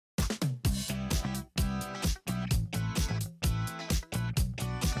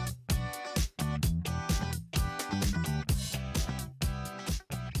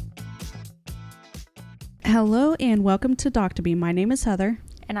Hello and welcome to Doctor-Me. My name is Heather.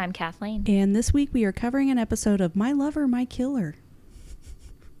 And I'm Kathleen. And this week we are covering an episode of My Lover, My Killer.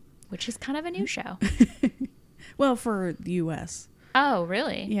 Which is kind of a new show. Well, for the U.S. Oh,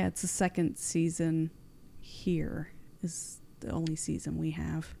 really? Yeah, it's the second season here. Is the only season we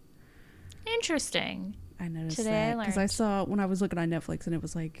have. Interesting. I noticed Today that I because I saw when I was looking on Netflix and it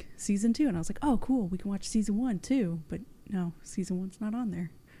was like season 2 and I was like, oh, cool, we can watch season 1 too. But no, season 1's not on there.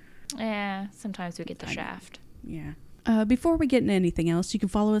 Yeah, sometimes we get the shaft. Yeah. Before we get into anything else, you can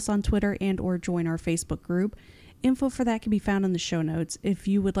follow us on Twitter and or join our Facebook group. Info for that can be found in the show notes. If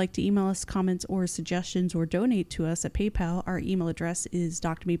you would like to email us comments or suggestions or donate to us at PayPal, our email address is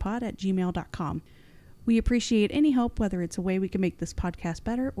drmepod@gmail.com. We appreciate any help, whether it's a way we can make this podcast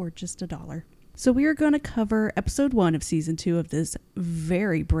better or just $1. So we are going to cover episode 1 of season 2 of this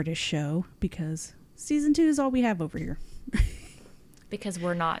very British show because season 2 is all we have over here. Because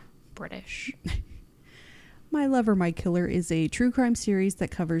we're not British. My Lover, My Killer is a true crime series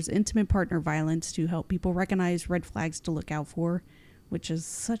that covers intimate partner violence to help people recognize red flags to look out for, which is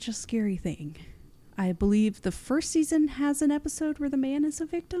such a scary thing. I believe the first season has an episode where the man is a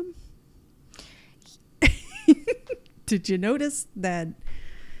victim. Did you notice that?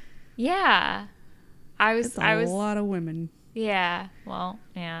 Yeah. I was a lot of women. Yeah. Well,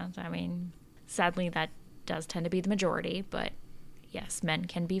 yeah. I mean, sadly that does tend to be the majority, but yes, men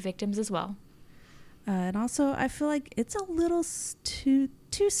can be victims as well. And also, I feel like it's a little too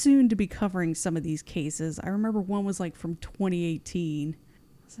soon to be covering some of these cases. I remember one was like from 2018.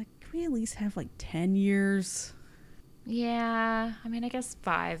 I was like, can we at least have like 10 years? Yeah. I mean, I guess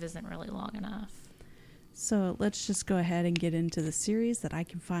 5 isn't really long enough. So let's just go ahead and get into the series that I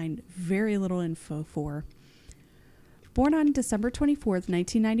can find very little info for. Born on December 24th,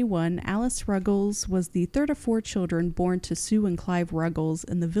 1991, Alice Ruggles was the third of 4 children born to Sue and Clive Ruggles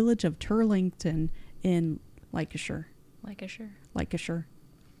in the village of Turlington in Lancashire. Lancashire.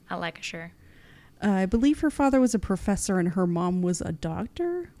 I believe her father was a professor and her mom was a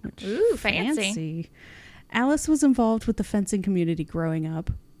doctor. Which, ooh, fancy. Alice was involved with the fencing community growing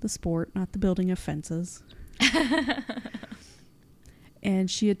up. The sport, not the building of fences.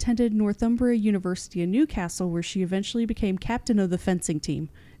 And she attended Northumbria University in Newcastle, where she eventually became captain of the fencing team.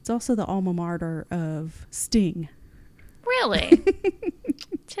 It's also the alma mater of Sting. Really?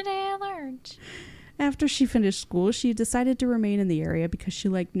 Today I learned. After she finished school, she decided to remain in the area because she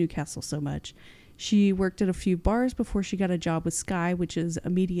liked Newcastle so much. She worked at a few bars before she got a job with Sky, which is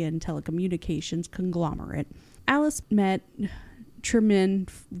a media and telecommunications conglomerate. Alice met Tremin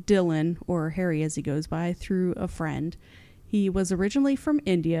Dillon, or Harry as he goes by, through a friend. He was originally from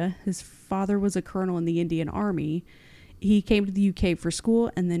India. His father was a colonel in the Indian Army. He came to the UK for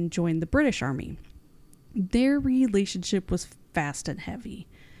school and then joined the British Army. Their relationship was fast and heavy.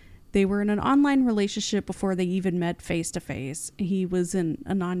 They were in an online relationship before they even met face-to-face. He was in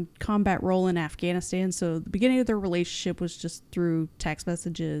a non-combat role in Afghanistan, so the beginning of their relationship was just through text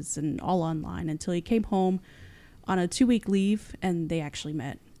messages and all online until he came home on a 2-week leave and they actually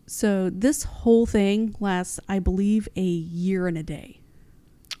met. So this whole thing lasts, I believe, a year and a day.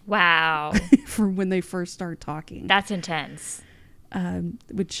 Wow. From when they first start talking. That's intense.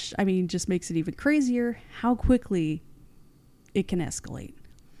 Which, I mean, just makes it even crazier how quickly it can escalate.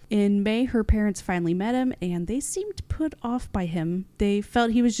 In May, her parents finally met him, and they seemed put off by him. They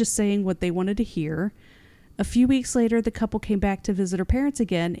felt he was just saying what they wanted to hear. A few weeks later, the couple came back to visit her parents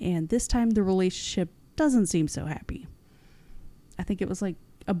again, and this time the relationship doesn't seem so happy. I think it was like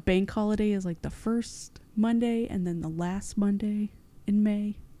a bank holiday is like the first Monday and then the last Monday in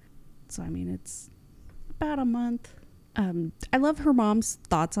May. So, I mean, it's about a month. I love her mom's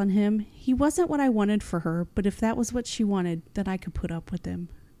thoughts on him. He wasn't what I wanted for her, but if that was what she wanted, then I could put up with him.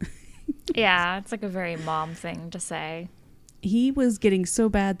 Yeah, it's like a very mom thing to say. He was getting so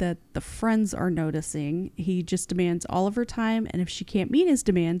bad that the friends are noticing. He just demands all of her time, and if she can't meet his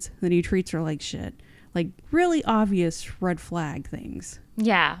demands, then he treats her like shit. Like really obvious red flag things.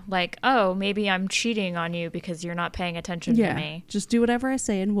 Yeah, like, oh, maybe I'm cheating on you because you're not paying attention to me. Just do whatever I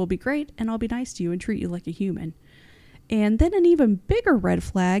say and we'll be great and I'll be nice to you and treat you like a human. And then an even bigger red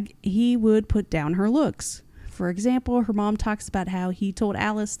flag, he would put down her looks. For example, her mom talks about how he told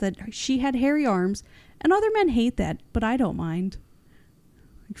Alice that she had hairy arms and other men hate that, but I don't mind.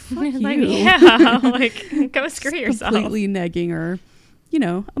 Like, fuck you. Like, yeah, like, go screw yourself. Completely negging her. You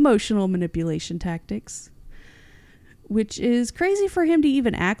know, emotional manipulation tactics. Which is crazy for him to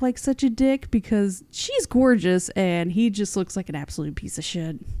even act like such a dick because she's gorgeous and he just looks like an absolute piece of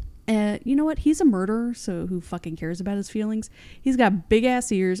shit. You know what? He's a murderer, so who fucking cares about his feelings? He's got big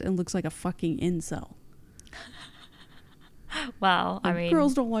ass ears and looks like a fucking incel. Well, I mean,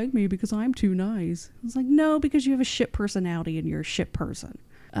 girls don't like me because I'm too nice. It's like, no, because you have a shit personality and you're a shit person.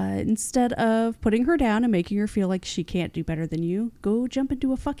 Instead of putting her down and making her feel like she can't do better than you, go jump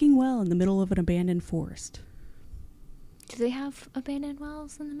into a fucking well in the middle of an abandoned forest. do they have abandoned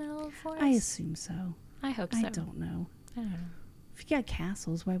wells in the middle of the forest? I assume so. I hope so. I don't know. I don't know. If you got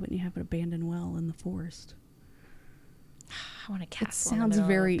castles, why wouldn't you have an abandoned well in the forest? I want a It castle. sounds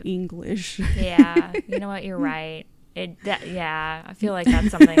very English. Yeah, you know what? You're right. Yeah, I feel like that's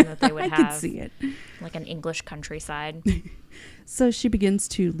something that they would I have. could see it. Like an English countryside. So she begins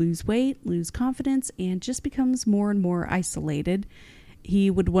to lose weight, lose confidence, and just becomes more and more isolated.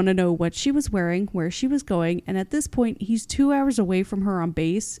 He would want to know what she was wearing, where she was going, and at this point, he's 2 hours away from her on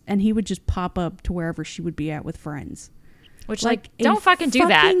base, and he would just pop up to wherever she would be at with friends. Which, like don't fucking do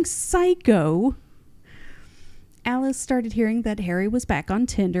that. Fucking psycho. Alice started hearing that Harry was back on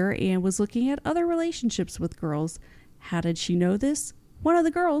Tinder and was looking at other relationships with girls. How did she know this? One of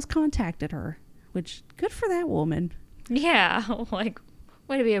the girls contacted her, which, good for that woman. Yeah, like,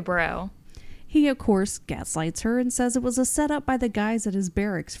 way to be a bro. He, of course, gaslights her and says it was a setup by the guys at his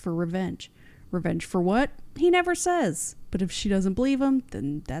barracks for revenge. Revenge for what? He never says. But if she doesn't believe him,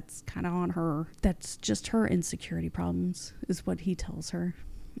 then that's kind of on her. That's just her insecurity problems, is what he tells her.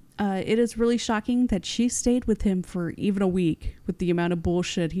 It is really shocking that she stayed with him for even a week with the amount of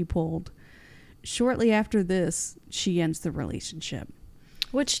bullshit he pulled. Shortly after this, she ends the relationship.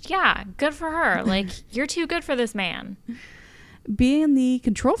 Which, yeah, good for her. Like, you're too good for this man. Being the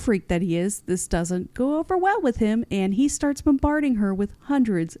control freak that he is, this doesn't go over well with him, and he starts bombarding her with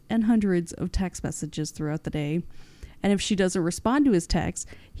hundreds and hundreds of text messages throughout the day. And if she doesn't respond to his texts,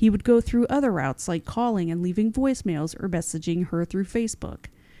 he would go through other routes like calling and leaving voicemails or messaging her through Facebook.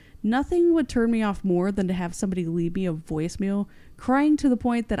 Nothing would turn me off more than to have somebody leave me a voicemail crying to the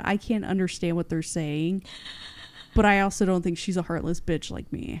point that I can't understand what they're saying. But I also don't think she's a heartless bitch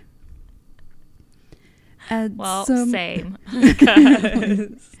like me. Well, same.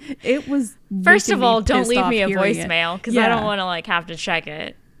 It was. First of all, don't leave me a hearing voicemail because I don't want to like have to check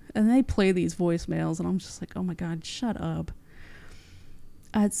it. And they play these voicemails, and I'm just like, oh my God, shut up.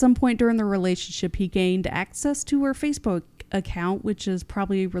 At some point during the relationship, he gained access to her Facebook account, which is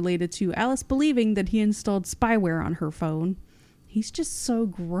probably related to Alice believing that he installed spyware on her phone. He's just so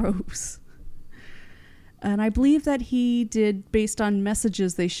gross. And I believe that he did based on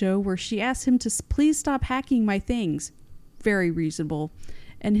messages they show where she asked him to please stop hacking my things. Very reasonable.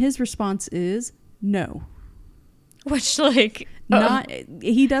 And his response is no. Which, like,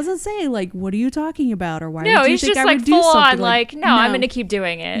 he doesn't say, like, what are you talking about? Or why no, would you he's think just I like would do full something? on, like, no, I'm going to keep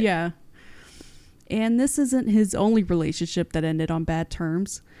doing it. Yeah. And this isn't his only relationship that ended on bad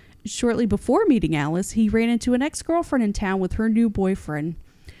terms. Shortly before meeting Alice, he ran into an ex-girlfriend in town with her new boyfriend.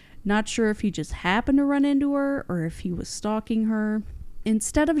 Not sure if he just happened to run into her or if he was stalking her.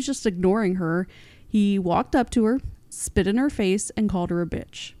 Instead of just ignoring her, he walked up to her, spit in her face, and called her a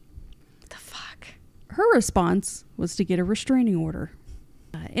bitch. The fuck? Her response was to get a restraining order.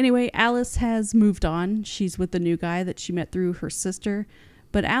 Anyway, Alice has moved on. She's with the new guy that she met through her sister.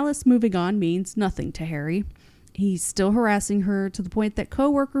 But Alice moving on means nothing to Harry. He's still harassing her to the point that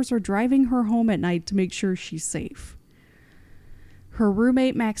coworkers are driving her home at night to make sure she's safe. Her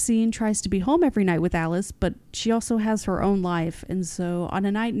roommate Maxine tries to be home every night with Alice, but she also has her own life, and so on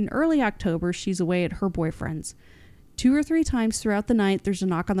a night in early October, she's away at her boyfriend's. 2 or 3 times throughout the night, there's a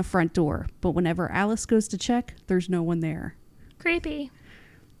knock on the front door, but whenever Alice goes to check, there's no one there. Creepy.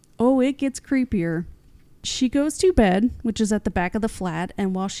 Oh, it gets creepier. She goes to bed, which is at the back of the flat,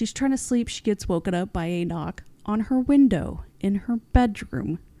 and while she's trying to sleep, she gets woken up by a knock on her window in her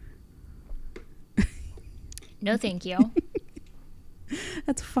bedroom. No, thank you.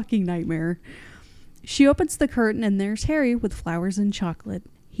 That's a fucking nightmare. She opens the curtain and there's Harry with flowers and chocolate.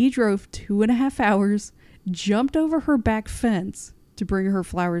 He drove 2.5 hours, jumped over her back fence to bring her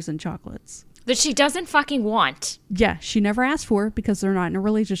flowers and chocolates. That she doesn't fucking want. Yeah, she never asked for it because they're not in a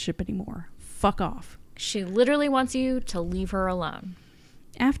relationship anymore. Fuck off. She literally wants you to leave her alone.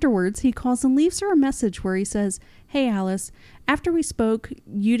 Afterwards, he calls and leaves her a message where he says, "Hey Alice, after we spoke,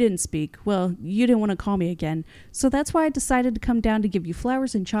 you didn't speak. Well, you didn't want to call me again. So that's why I decided to come down to give you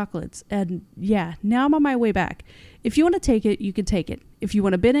flowers and chocolates. And yeah, now I'm on my way back. If you want to take it, you can take it. If you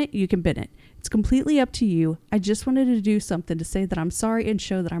want to bin it, you can bin it. It's completely up to you. I just wanted to do something to say that I'm sorry and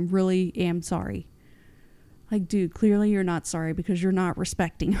show that I really am sorry." Like, dude, clearly you're not sorry because you're not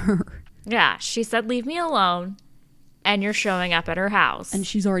respecting her. Yeah, she said leave me alone, and you're showing up at her house. And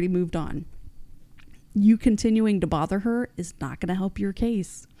she's already moved on. You continuing to bother her is not going to help your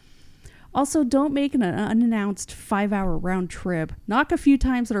case. Also, don't make an unannounced 5-hour round trip, knock a few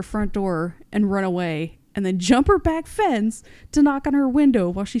times at her front door, and run away, and then jump her back fence to knock on her window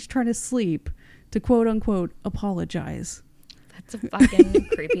while she's trying to sleep to quote unquote apologize. That's a fucking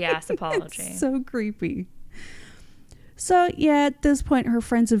creepy ass apology. It's so creepy. So yeah, at this point, her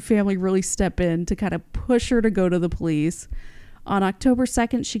friends and family really step in to kind of push her to go to the police. On October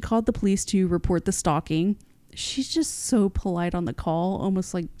 2nd, she called the police to report the stalking. She's just so polite on the call,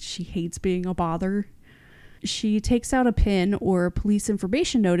 almost like she hates being a bother. She takes out a PIN, or police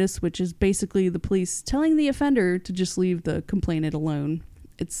information notice, which is basically the police telling the offender to just leave the complainant alone.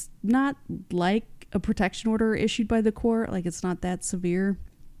 It's not like a protection order issued by the court. Like, it's not that severe.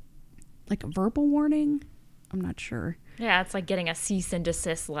 Like a verbal warning? I'm not sure. Yeah, it's like getting a cease and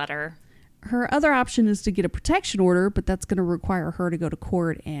desist letter. Her other option is to get a protection order, but that's going to require her to go to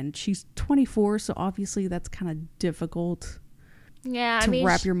court, and she's 24, so obviously that's kind of difficult to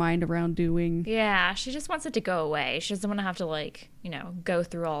wrap your mind around doing. Yeah, she just wants it to go away. She doesn't want to have to, like, you know, go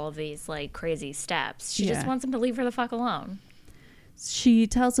through all of these, like, crazy steps. She just wants him to leave her the fuck alone. She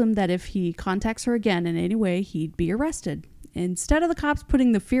tells him that if he contacts her again in any way, he'd be arrested. Instead of the cops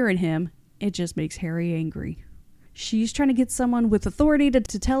putting the fear in him, it just makes Harry angry. She's trying to get someone with authority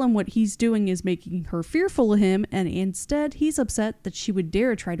to tell him what he's doing is making her fearful of him, and instead he's upset that she would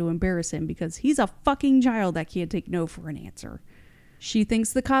dare try to embarrass him because he's a fucking child that can't take no for an answer. She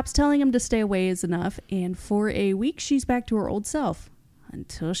thinks the cops telling him to stay away is enough, and for a week she's back to her old self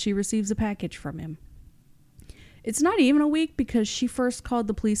until she receives a package from him. It's not even a week because she first called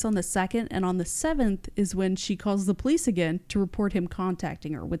the police on the 2nd, and on the 7th is when she calls the police again to report him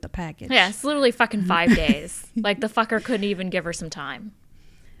contacting her with the package. Yeah, it's literally fucking 5 days. Like, the fucker couldn't even give her some time.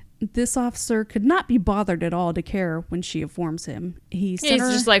 This officer could not be bothered at all to care when she informs him. He's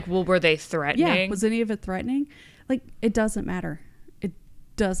just like, well, were they threatening? Yeah, was any of it threatening? Like, it doesn't matter. It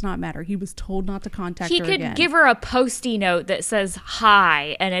does not matter. He was told not to contact her again. He could give her a Post-it note that says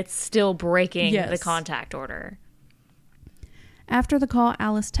hi, and it's still breaking the contact order. After the call,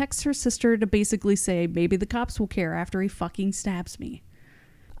 Alice texts her sister to basically say maybe the cops will care after he fucking stabs me.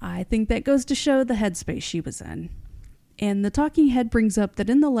 I think that goes to show the headspace she was in. And the talking head brings up that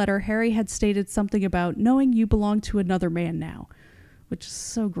in the letter, Harry had stated something about knowing you belong to another man now, which is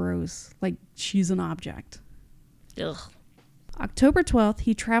so gross. Like, she's an object. Ugh. October 12th,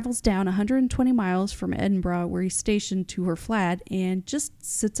 he travels down 120 miles from Edinburgh, where he's stationed, to her flat and just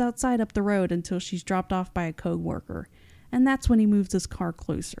sits outside up the road until she's dropped off by a co-worker. And that's when he moves his car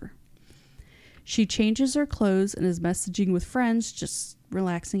closer. She changes her clothes and is messaging with friends, just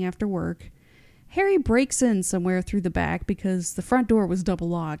relaxing after work. Harry breaks in somewhere through the back because the front door was double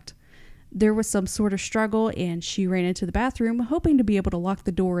locked. There was some sort of struggle, and she ran into the bathroom, hoping to be able to lock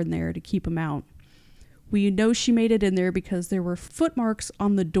the door in there to keep him out. We know she made it in there because there were footmarks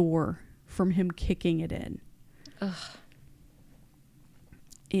on the door from him kicking it in. Ugh.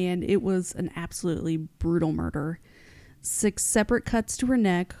 And it was an absolutely brutal murder. 6 separate cuts to her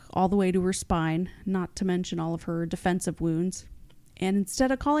neck, all the way to her spine, not to mention all of her defensive wounds. And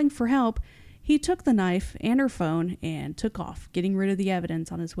instead of calling for help, he took the knife and her phone and took off, getting rid of the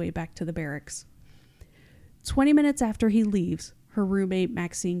evidence on his way back to the barracks. 20 minutes after he leaves, her roommate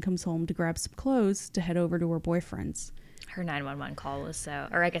Maxine comes home to grab some clothes to head over to her boyfriend's. Her 911 call was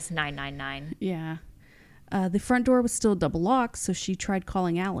or I guess 999. Yeah. The front door was still double locked, so she tried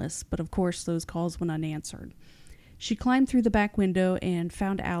calling Alice, but of course those calls went unanswered. She climbed through the back window and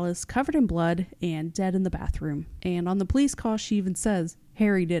found Alice covered in blood and dead in the bathroom. And on the police call, she even says,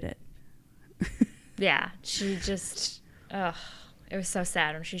 Harry did it. Yeah, she just, it was so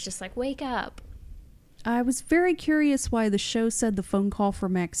sad. And she's just like, wake up. I was very curious why the show said the phone call for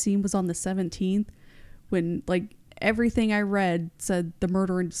Maxine was on the 17th, when, like, everything I read said the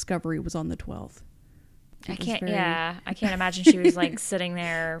murder and discovery was on the 12th. I can't imagine she was, like, sitting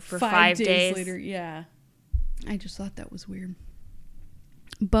there for 5 days later. Yeah. I just thought that was weird.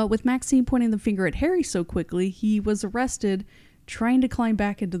 But with Maxine pointing the finger at Harry so quickly, he was arrested trying to climb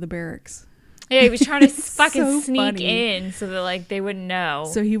back into the barracks. Yeah, he was trying to fucking so sneak funny. in so that, like, they wouldn't know.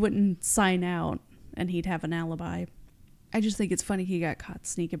 So he wouldn't sign out and he'd have an alibi. I just think it's funny he got caught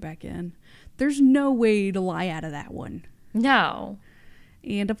sneaking back in. There's no way to lie out of that one. No.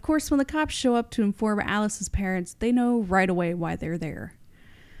 And of course, when the cops show up to inform Alice's parents, they know right away why they're there.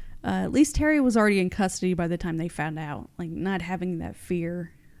 At least Harry was already in custody by the time they found out, like not having that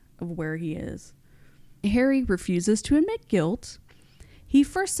fear of where he is. Harry refuses to admit guilt. He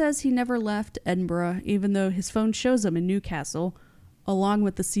first says he never left Edinburgh, even though his phone shows him in Newcastle, along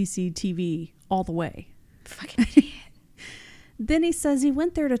with the CCTV all the way. Fucking idiot. Then he says he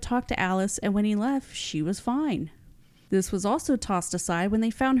went there to talk to Alice, and when he left, she was fine. This was also tossed aside when they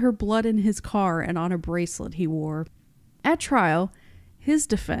found her blood in his car and on a bracelet he wore. At trial, his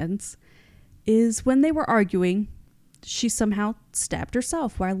defense, is when they were arguing, she somehow stabbed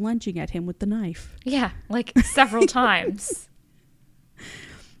herself while lunging at him with the knife. Yeah, like several times.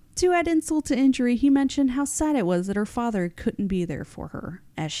 To add insult to injury, he mentioned how sad it was that her father couldn't be there for her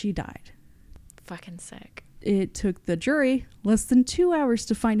as she died. Fucking sick. It took the jury less than 2 hours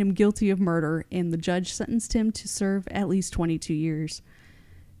to find him guilty of murder, and the judge sentenced him to serve at least 22 years.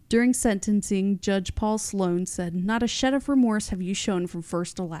 During sentencing, Judge Paul Sloan said, "Not a shed of remorse have you shown from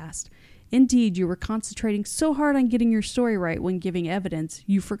first to last. Indeed, you were concentrating so hard on getting your story right when giving evidence,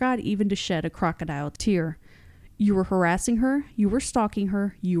 you forgot even to shed a crocodile tear. You were harassing her, you were stalking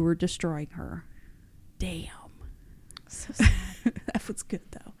her, you were destroying her." Damn. So sad. That was good,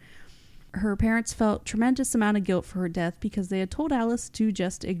 though. Her parents felt tremendous amount of guilt for her death because they had told Alice to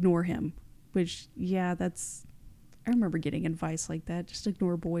just ignore him. Which, yeah, that's... I remember getting advice like that. Just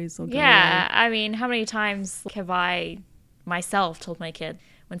ignore boys. They'll go Yeah, away. I mean, how many times have I myself told my kid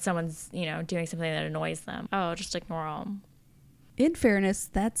when someone's, doing something that annoys them, oh, just ignore them. In fairness,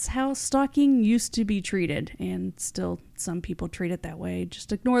 that's how stalking used to be treated, and still some people treat it that way.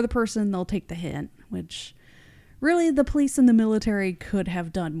 Just ignore the person, they'll take the hint, which really the police and the military could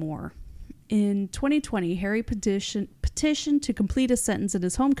have done more. In 2020, Harry petitioned to complete a sentence in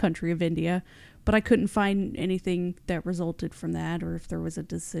his home country of India, but I couldn't find anything that resulted from that or if there was a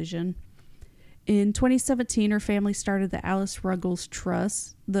decision. In 2017, her family started the Alice Ruggles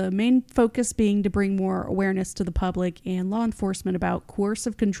Trust, the main focus being to bring more awareness to the public and law enforcement about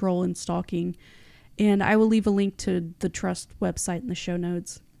coercive control and stalking, and I will leave a link to the trust website in the show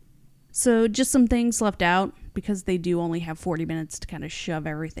notes. So just some things left out because they do only have 40 minutes to kind of shove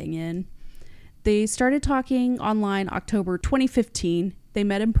everything in. They started talking online October 2015. They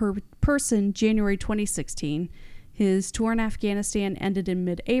met in person January 2016. His tour in Afghanistan ended in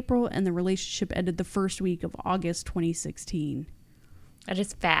mid-April, and the relationship ended the first week of August 2016. That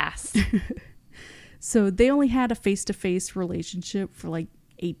is fast. So they only had a face-to-face relationship for like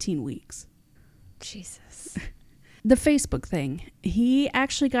 18 weeks. Jesus. The Facebook thing. He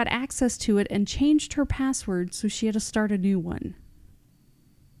actually got access to it and changed her password, so she had to start a new one.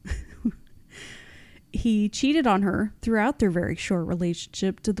 He cheated on her throughout their very short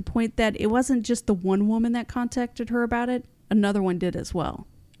relationship to the point that it wasn't just the one woman that contacted her about it. Another one did as well.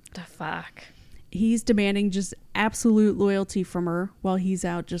 The fuck? He's demanding just absolute loyalty from her while he's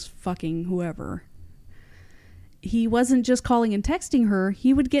out just fucking whoever. He wasn't just calling and texting her.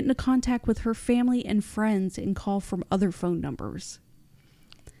 He would get into contact with her family and friends and call from other phone numbers.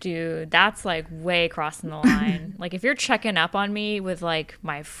 Dude, that's like way crossing the line. Like if you're checking up on me with like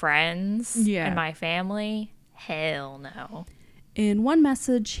my friends and my family, hell no. In one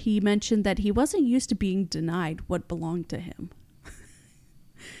message, he mentioned that he wasn't used to being denied what belonged to him.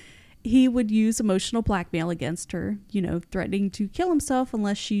 He would use emotional blackmail against her, threatening to kill himself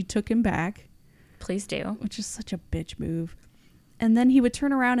unless she took him back. Please do. Which is such a bitch move. And then he would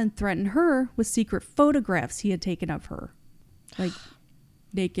turn around and threaten her with secret photographs he had taken of her. Like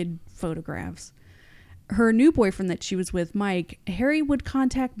naked photographs. Her new boyfriend that she was with, Mike, Harry would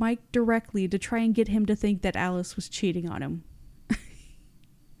contact Mike directly to try and get him to think that Alice was cheating on him. God,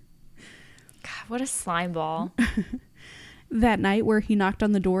 what a slime ball. That night where he knocked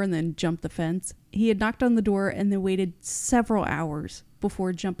on the door and then jumped the fence, he had knocked on the door and then waited several hours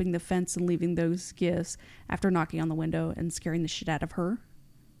before jumping the fence and leaving those gifts after knocking on the window and scaring the shit out of her,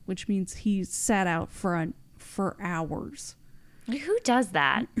 which means he sat out front for hours. Who does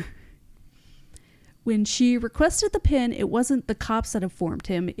that? When she requested the pin, it wasn't the cops that informed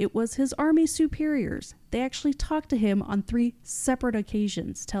him, it was his army superiors. They actually talked to him on 3 separate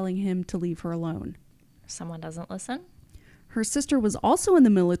occasions, telling him to leave her alone. Someone doesn't listen? Her sister was also in the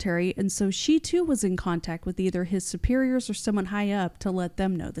military, and so she too was in contact with either his superiors or someone high up to let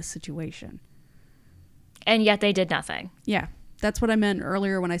them know the situation. And yet they did nothing. Yeah, that's what I meant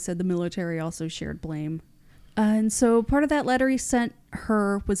earlier when I said the military also shared blame. And so part of that letter he sent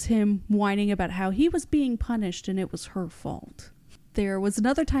her was him whining about how he was being punished and it was her fault. There was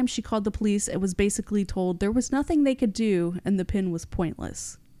another time she called the police and was basically told there was nothing they could do and the pin was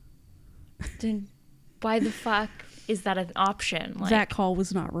pointless. Then why the fuck is that an option? That call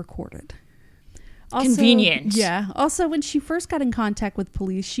was not recorded. Also, convenient. Yeah. Also, when she first got in contact with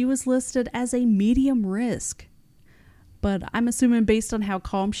police, she was listed as a medium risk. But I'm assuming based on how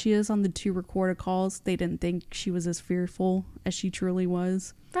calm she is on the 2 recorded calls, they didn't think she was as fearful as she truly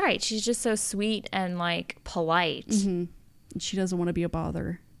was. Right. She's just so sweet and polite. Mm-hmm. She doesn't want to be a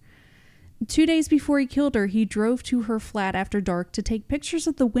bother. 2 days before he killed her, he drove to her flat after dark to take pictures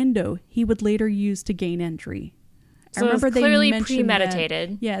of the window he would later use to gain entry. So I remember it was clearly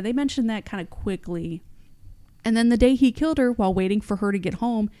premeditated. They mentioned that kind of quickly. And then the day he killed her, while waiting for her to get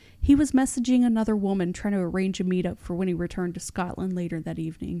home, he was messaging another woman trying to arrange a meetup for when he returned to Scotland later that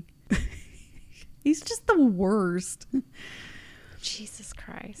evening. He's just the worst. Jesus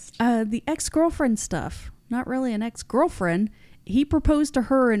Christ. The ex-girlfriend stuff. Not really an ex-girlfriend. He proposed to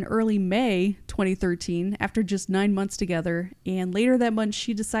her in early May 2013 after just 9 months together. And later that month,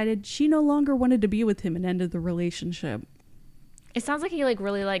 she decided she no longer wanted to be with him and ended the relationship. It sounds like he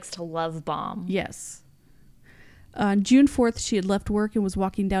really likes to love bomb. Yes. On June 4th, she had left work and was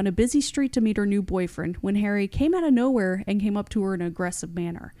walking down a busy street to meet her new boyfriend when Harry came out of nowhere and came up to her in an aggressive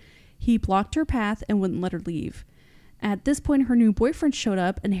manner. He blocked her path and wouldn't let her leave. At this point, her new boyfriend showed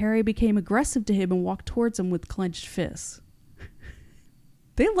up and Harry became aggressive to him and walked towards him with clenched fists.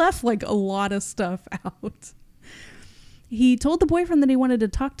 They left a lot of stuff out. He told the boyfriend that he wanted to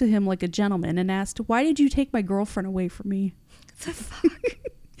talk to him like a gentleman and asked, "Why did you take my girlfriend away from me?" What the fuck?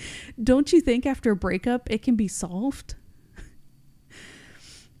 Don't you think after a breakup it can be solved?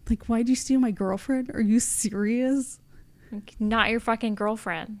 Why'd you steal my girlfriend? Are you serious? Not your fucking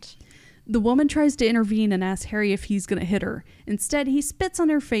girlfriend. The woman tries to intervene and asks Harry if he's going to hit her. Instead, he spits on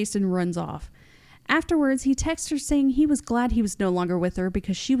her face and runs off. Afterwards, he texts her saying he was glad he was no longer with her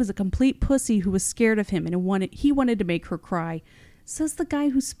because she was a complete pussy who was scared of him and he wanted to make her cry. Says the guy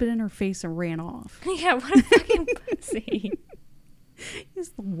who spit in her face and ran off. Yeah, what a fucking pussy. He's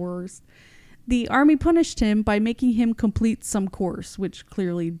the worst. The army punished him by making him complete some course, which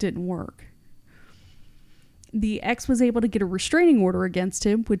clearly didn't work. The ex was able to get a restraining order against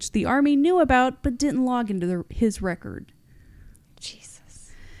him, which the army knew about but didn't log into his record.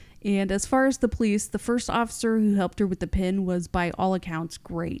 Jesus. And as far as the police, the first officer who helped her with the pin was, by all accounts,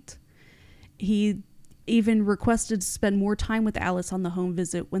 great. He even requested to spend more time with Alice on the home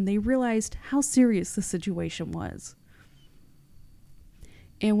visit when they realized how serious the situation was.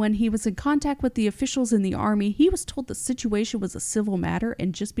 And when he was in contact with the officials in the army, he was told the situation was a civil matter,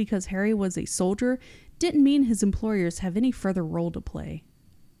 and just because Harry was a soldier didn't mean his employers have any further role to play.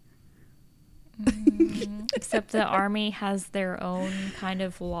 Except the army has their own kind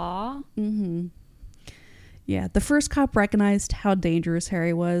of law. Mm-hmm. Yeah, the first cop recognized how dangerous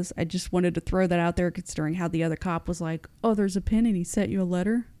Harry was. I just wanted to throw that out there, considering how the other cop was like, "Oh, there's a pin and he sent you a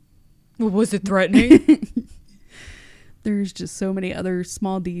letter." Well, was it threatening? There's just so many other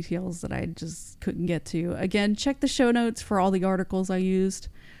small details that I just couldn't get to. Again, check the show notes for all the articles I used.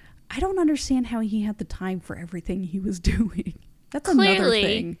 I don't understand how he had the time for everything he was doing. That's another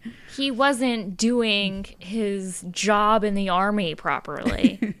thing. He wasn't doing his job in the army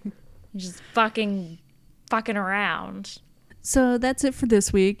properly. Just fucking around. So that's it for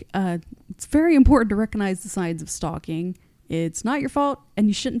this week. It's very important to recognize the signs of stalking. It's not your fault, and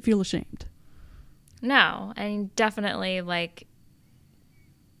you shouldn't feel ashamed. No, and definitely,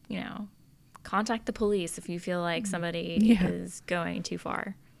 contact the police if you feel like somebody is going too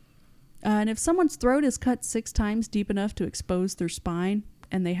far. And if someone's throat is cut 6 times deep enough to expose their spine,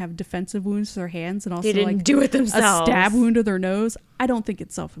 and they have defensive wounds to their hands, and also they didn't do it themselves, a stab wound to their nose, I don't think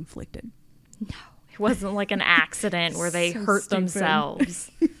it's self-inflicted. No, it wasn't like an accident where they hurt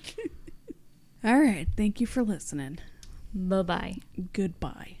themselves. All right, thank you for listening. Bye-bye.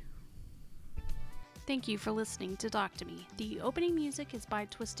 Goodbye. Thank you for listening to Doc to Me. The opening music is by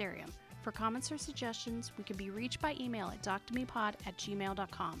Twisterium. For comments or suggestions, we can be reached by email at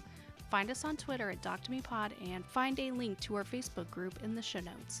doctomepod@gmail.com. Find us on Twitter at doctomepod and find a link to our Facebook group in the show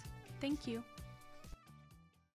notes. Thank you.